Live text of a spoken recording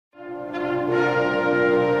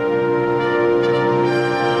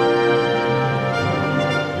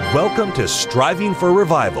Welcome to Striving for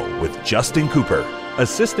Revival with Justin Cooper,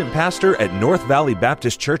 Assistant Pastor at North Valley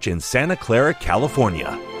Baptist Church in Santa Clara,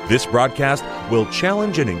 California. This broadcast will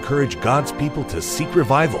challenge and encourage God's people to seek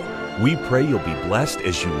revival. We pray you'll be blessed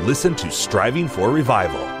as you listen to Striving for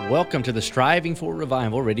Revival. Welcome to the Striving for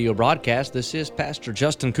Revival radio broadcast. This is Pastor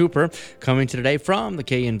Justin Cooper coming today from the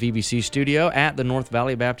KNVBC studio at the North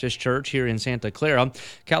Valley Baptist Church here in Santa Clara,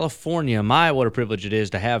 California. What a privilege it is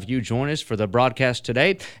to have you join us for the broadcast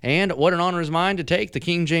today. And what an honor is mine to take the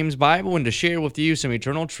King James Bible and to share with you some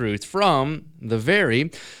eternal truth from the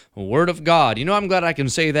very Word of God. You know, I'm glad I can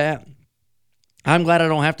say that. I'm glad I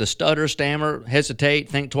don't have to stutter, stammer, hesitate,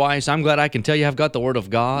 think twice. I'm glad I can tell you I've got the Word of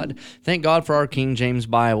God. Thank God for our King James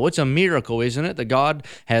Bible. It's a miracle, isn't it, that God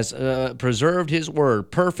has preserved His Word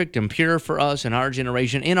perfect and pure for us in our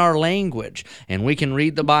generation, in our language. And we can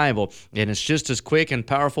read the Bible, and it's just as quick and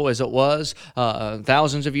powerful as it was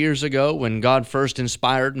thousands of years ago when God first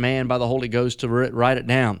inspired man by the Holy Ghost to write it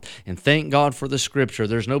down. And thank God for the Scripture.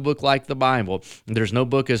 There's no book like the Bible. There's no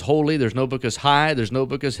book as holy. There's no book as high. There's no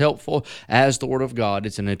book as helpful as the Word of God.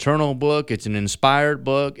 It's an eternal book. It's an inspired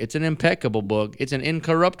book. It's an impeccable book. It's an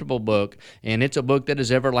incorruptible book, and it's a book that is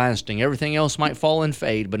everlasting. Everything else might fall and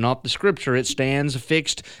fade, but not the Scripture. It stands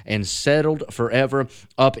fixed and settled forever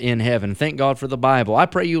up in heaven. Thank God for the Bible. I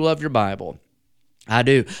pray you love your Bible. I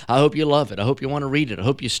do. I hope you love it. I hope you want to read it. I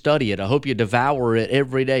hope you study it. I hope you devour it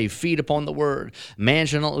every day. Feed upon the Word. Man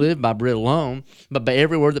shall not live by bread alone, but by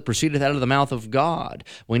every word that proceedeth out of the mouth of God.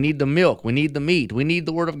 We need the milk. We need the meat. We need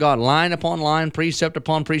the Word of God, line upon line, precept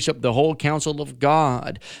upon precept, the whole counsel of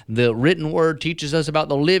God. The written Word teaches us about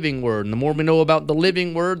the living Word, and the more we know about the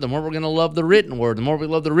living Word, the more we're going to love the written Word. The more we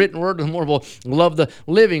love the written Word, the more we'll love the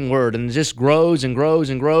living Word, and it just grows and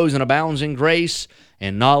grows and grows and abounds in grace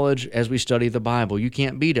and knowledge as we study the Bible. You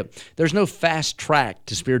can't beat it. There's no fast track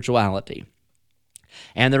to spirituality.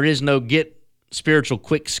 And there is no get spiritual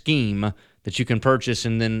quick scheme that you can purchase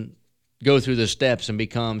and then go through the steps and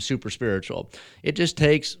become super spiritual. It just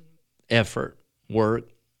takes effort, work,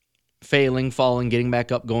 failing, falling, getting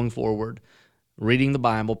back up, going forward, reading the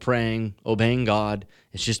Bible, praying, obeying God.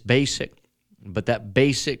 It's just basic. But that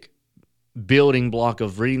basic building block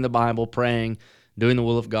of reading the Bible, praying, doing the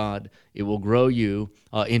will of God, it will grow you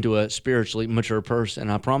into a spiritually mature person.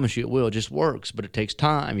 I promise you it will. It just works, but it takes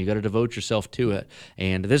time. You got to devote yourself to it.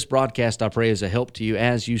 And this broadcast, I pray, is a help to you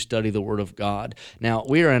as you study the Word of God. Now,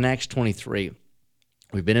 we are in Acts 23.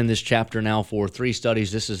 We've been in this chapter now for 3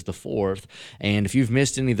 studies. This is the 4th. And if you've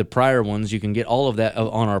missed any of the prior ones, you can get all of that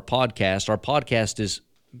on our podcast. Our podcast is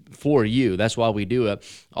for you. That's why we do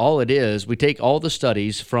it. All it is, we take all the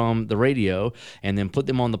studies from the radio and then put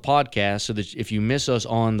them on the podcast so that if you miss us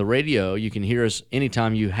on the radio, you can hear us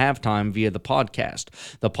anytime you have time via the podcast.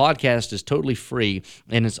 The podcast is totally free,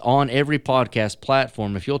 and it's on every podcast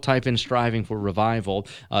platform. If you'll type in Striving for Revival,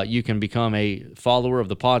 you can become a follower of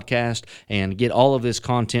the podcast and get all of this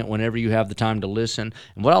content whenever you have the time to listen.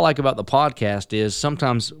 And what I like about the podcast is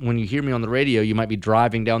sometimes when you hear me on the radio, you might be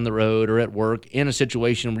driving down the road or at work in a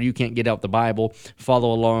situation where you can't get out the Bible,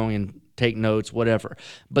 follow along and take notes, whatever.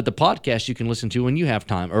 But the podcast you can listen to when you have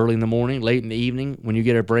time, early in the morning, late in the evening, when you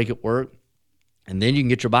get a break at work. And then you can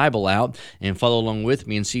get your Bible out and follow along with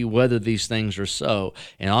me and see whether these things are so.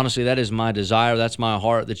 And honestly, that is my desire. That's my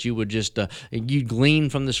heart, that you would just, you glean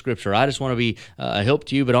from the Scripture. I just want to be a help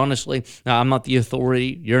to you. But honestly, I'm not the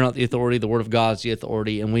authority. You're not the authority. The Word of God's the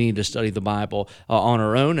authority. And we need to study the Bible on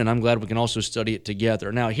our own. And I'm glad we can also study it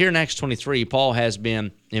together. Now, here in Acts 23, Paul has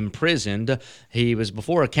been imprisoned. He was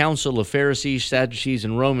before a council of Pharisees, Sadducees,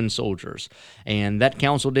 and Roman soldiers. And that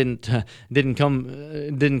council didn't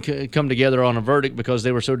come together on a verdict because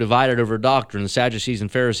they were so divided over doctrine. The Sadducees and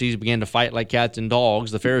Pharisees began to fight like cats and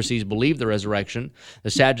dogs. The Pharisees believed the resurrection. The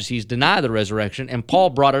Sadducees denied the resurrection. And Paul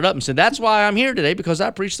brought it up and said, that's why I'm here today, because I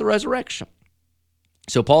preach the resurrection.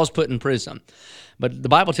 So Paul's put in prison. But the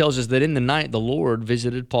Bible tells us that in the night the Lord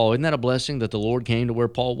visited Paul. Isn't that a blessing that the Lord came to where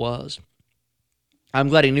Paul was? I'm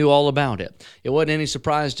glad he knew all about it. It wasn't any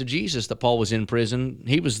surprise to Jesus that Paul was in prison.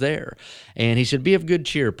 He was there. And he said, be of good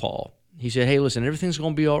cheer, Paul. He said, hey, listen, everything's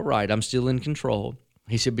going to be all right. I'm still in control.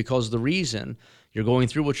 He said, because the reason you're going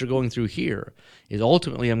through what you're going through here is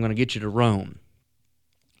ultimately I'm going to get you to Rome.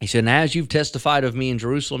 He said, and as you've testified of me in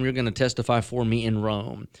Jerusalem, you're going to testify for me in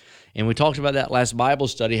Rome. And we talked about that last Bible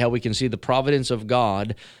study, how we can see the providence of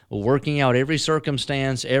God working out every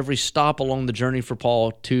circumstance, every stop along the journey for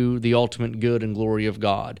Paul to the ultimate good and glory of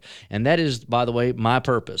God. And that is, by the way, my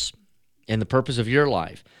purpose and the purpose of your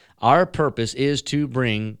life. Our purpose is to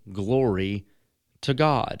bring glory to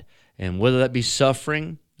God. And whether that be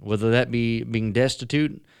suffering, whether that be being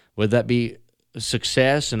destitute, whether that be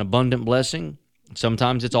success and abundant blessing,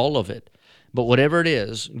 Sometimes it's all of it. But whatever it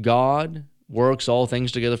is, God works all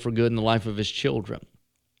things together for good in the life of his children.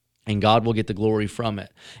 And God will get the glory from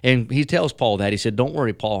it. And he tells Paul that. He said, don't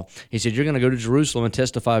worry, Paul. He said, you're going to go to Jerusalem and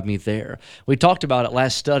testify of me there. We talked about it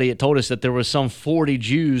last study. It told us that there was some 40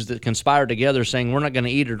 Jews that conspired together saying, we're not going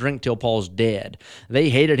to eat or drink till Paul's dead. They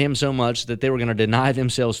hated him so much that they were going to deny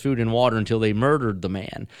themselves food and water until they murdered the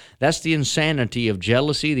man. That's the insanity of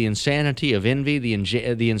jealousy, the insanity of envy,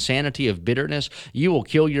 the insanity of bitterness. You will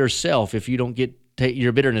kill yourself if you don't get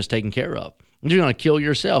your bitterness taken care of. You're going to kill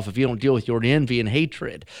yourself if you don't deal with your envy and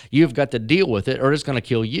hatred. You've got to deal with it or it's going to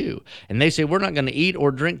kill you. And they say, we're not going to eat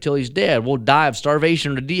or drink till he's dead. We'll die of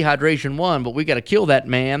starvation or dehydration one, but we got to kill that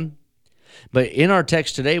man. But in our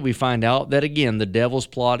text today, we find out that, again, the devil's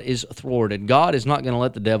plot is thwarted. God is not going to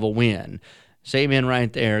let the devil win. Say amen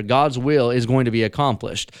right there. God's will is going to be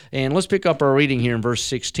accomplished. And let's pick up our reading here in verse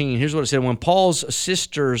 16. Here's what it said. When Paul's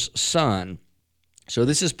sister's son, so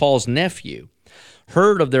this is Paul's nephew,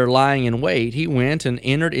 heard of their lying in wait, he went and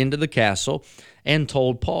entered into the castle and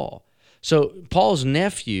told Paul. So Paul's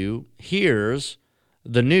nephew hears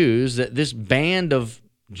the news that this band of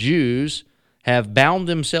Jews have bound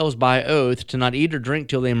themselves by oath to not eat or drink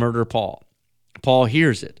till they murder Paul. Paul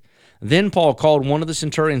hears it. Then Paul called one of the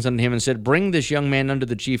centurions unto him and said, bring this young man unto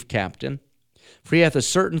the chief captain, for he hath a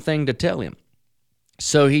certain thing to tell him.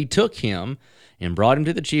 So he took him and brought him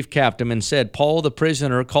to the chief captain and said, Paul the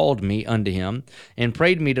prisoner called me unto him and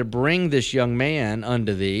prayed me to bring this young man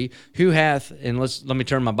unto thee, who hath, and let me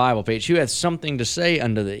turn my Bible page, who hath something to say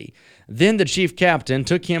unto thee. Then the chief captain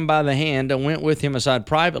took him by the hand and went with him aside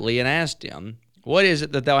privately and asked him, what is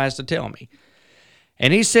it that thou hast to tell me?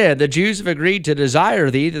 And he said, the Jews have agreed to desire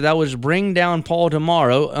thee that thou wouldst bring down Paul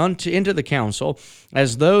tomorrow into the council,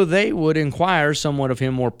 as though they would inquire somewhat of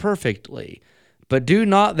him more perfectly. But do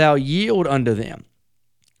not thou yield unto them,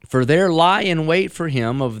 for there lie in wait for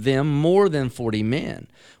him of them more than 40 men,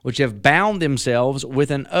 which have bound themselves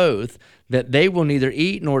with an oath that they will neither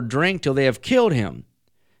eat nor drink till they have killed him.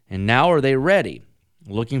 And now are they ready,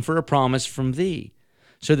 looking for a promise from thee.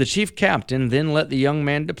 So the chief captain then let the young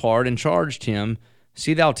man depart and charged him,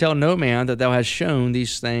 see thou tell no man that thou hast shown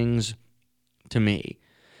these things to me.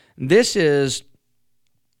 This is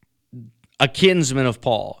a kinsman of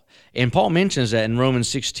Paul. And Paul mentions that in Romans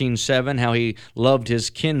 16:7, how he loved his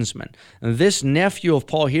kinsman. And this nephew of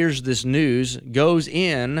Paul hears this news, goes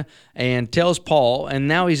in and tells Paul, and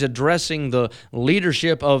now he's addressing the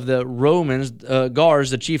leadership of the Romans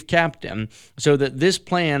guards, the chief captain, so that this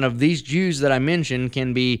plan of these Jews that I mentioned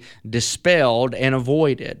can be dispelled and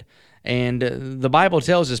avoided. And the Bible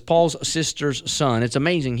tells us Paul's sister's son. It's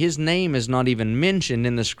amazing. His name is not even mentioned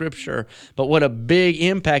in the Scripture, but what a big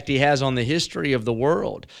impact he has on the history of the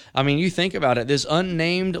world. I mean, you think about it. This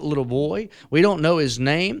unnamed little boy, we don't know his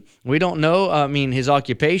name. We don't know, his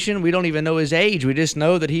occupation. We don't even know his age. We just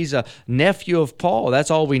know that he's a nephew of Paul. That's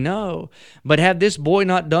all we know. But had this boy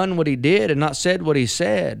not done what he did and not said what he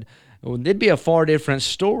said, it'd be a far different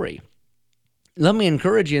story. Let me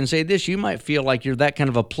encourage you and say this. You might feel like you're that kind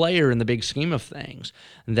of a player in the big scheme of things,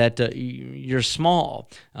 that you're small,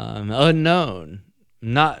 unknown,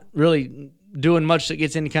 not really doing much that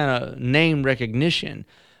gets any kind of name recognition.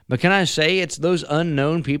 But can I say it's those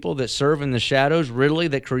unknown people that serve in the shadows really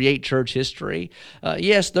that create church history?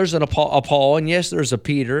 Yes, there's a Paul, and yes, there's a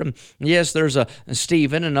Peter, and yes, there's a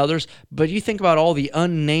Stephen and others, but you think about all the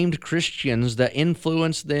unnamed Christians that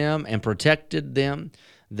influenced them and protected them,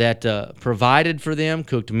 that provided for them,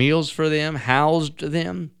 cooked meals for them, housed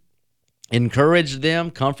them, encouraged them,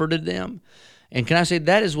 comforted them. And can I say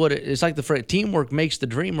that is what it's like, the phrase, teamwork makes the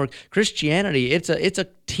dream work. Christianity, it's a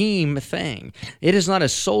team thing. It is not a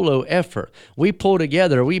solo effort. We pull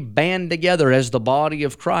together, we band together as the body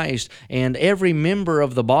of Christ, and every member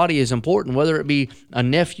of the body is important, whether it be a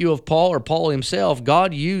nephew of Paul or Paul himself.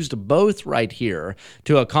 God used both right here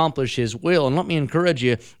to accomplish his will. And let me encourage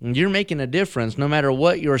you, you're making a difference no matter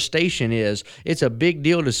what your station is. It's a big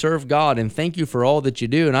deal to serve God, and thank you for all that you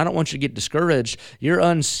do. And I don't want you to get discouraged. You're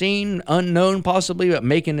unseen, unknown possibly, but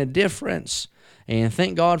making a difference. And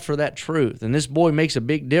thank God for that truth. And this boy makes a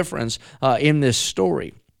big difference in this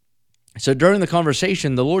story. So during the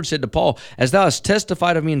conversation, the Lord said to Paul, as thou hast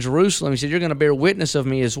testified of me in Jerusalem, he said, you're going to bear witness of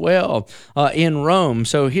me as well in Rome.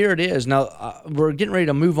 So here it is. Now, we're getting ready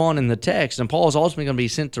to move on in the text, and Paul is ultimately going to be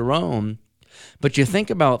sent to Rome. But you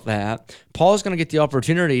think about that, Paul's going to get the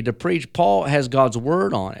opportunity to preach. Paul has God's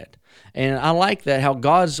word on it. And I like that, how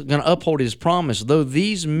God's going to uphold his promise. Though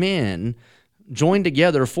these men joined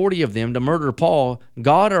together, 40 of them, to murder Paul, the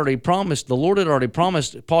Lord had already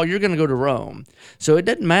promised, Paul, you're going to go to Rome. So it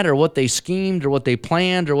didn't matter what they schemed or what they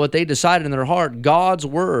planned or what they decided in their heart. God's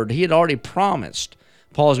word, he had already promised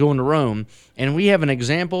Paul's going to Rome. And we have an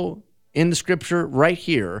example in the scripture right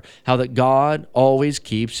here, how that God always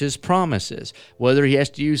keeps his promises. Whether he has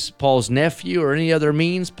to use Paul's nephew or any other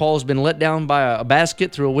means, Paul's been let down by a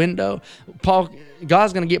basket through a window.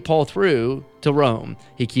 God's going to get Paul through to Rome.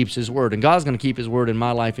 He keeps his word, and God's going to keep his word in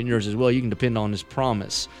my life and yours as well. You can depend on his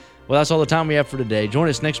promise. Well, that's all the time we have for today. Join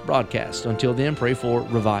us next broadcast. Until then, pray for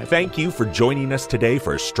revival. Thank you for joining us today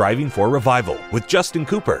for Striving for Revival with Justin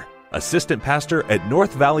Cooper, Assistant Pastor at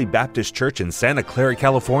North Valley Baptist Church in Santa Clara,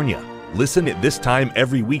 California. Listen at this time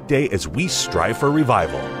every weekday as we strive for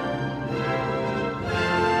revival.